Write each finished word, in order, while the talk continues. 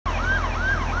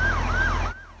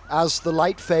As the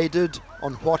light faded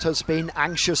on what has been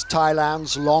anxious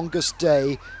Thailand's longest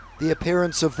day, the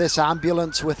appearance of this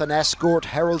ambulance with an escort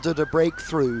heralded a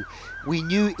breakthrough. We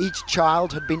knew each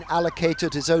child had been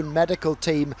allocated his own medical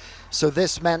team, so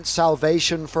this meant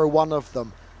salvation for one of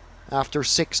them after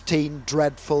 16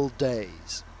 dreadful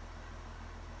days.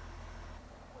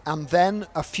 And then,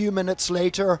 a few minutes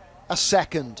later, a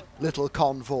second little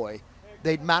convoy.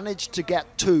 They'd managed to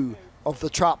get 2 of the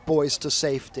trap boys to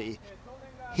safety.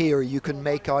 Here you can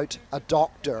make out a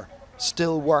doctor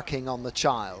still working on the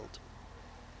child.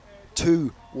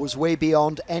 2 was way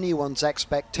beyond anyone's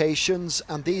expectations,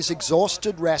 and these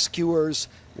exhausted rescuers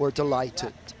were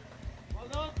delighted.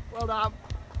 Well done.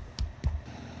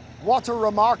 What a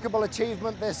remarkable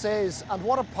achievement this is, and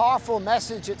what a powerful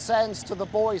message it sends to the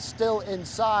boys still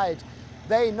inside.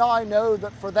 They now know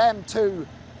that for them too,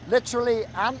 literally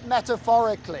and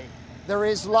metaphorically, there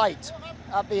is light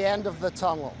at the end of the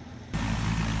tunnel.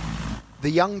 The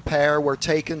young pair were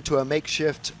taken to a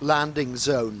makeshift landing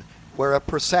zone where a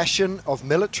procession of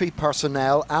military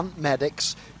personnel and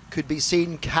medics could be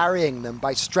seen carrying them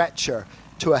by stretcher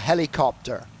to a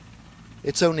helicopter.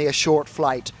 It's only a short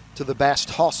flight to the best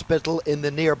hospital in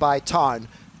the nearby town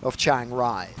of Chiang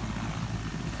Rai.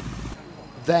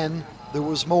 Then there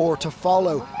was more to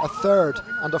follow. A third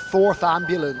and a fourth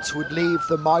ambulance would leave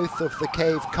the mouth of the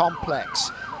cave complex.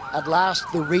 At last,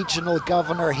 the regional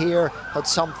governor here had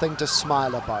something to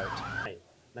smile about.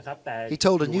 He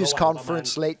told a news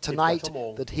conference late tonight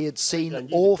that he had seen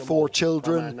all 4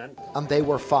 children and they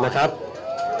were fine.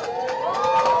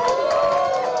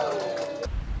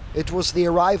 It was the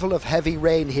arrival of heavy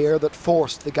rain here that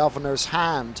forced the governor's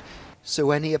hand. So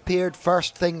when he appeared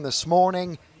first thing this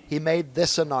morning, he made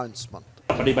this announcement.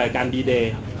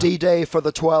 D-Day for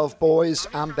the 12 boys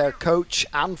and their coach,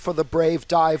 and for the brave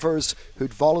divers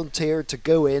who'd volunteered to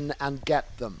go in and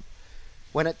get them.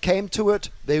 When it came to it,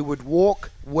 they would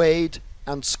walk, wade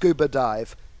and scuba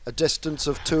dive a distance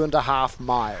of 2.5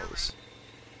 miles.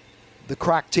 The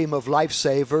crack team of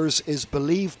lifesavers is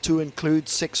believed to include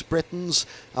 6 Britons,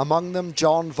 among them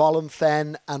John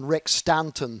Volanthen and Rick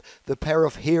Stanton, the pair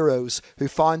of heroes who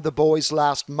found the boys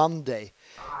last Monday.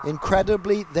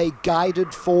 Incredibly, they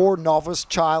guided 4 novice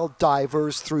child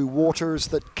divers through waters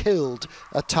that killed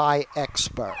a Thai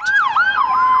expert.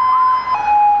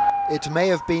 It may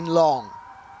have been long,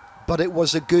 but it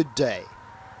was a good day.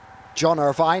 John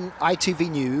Irvine,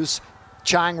 ITV News,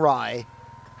 Chiang Rai,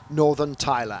 Northern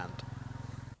Thailand.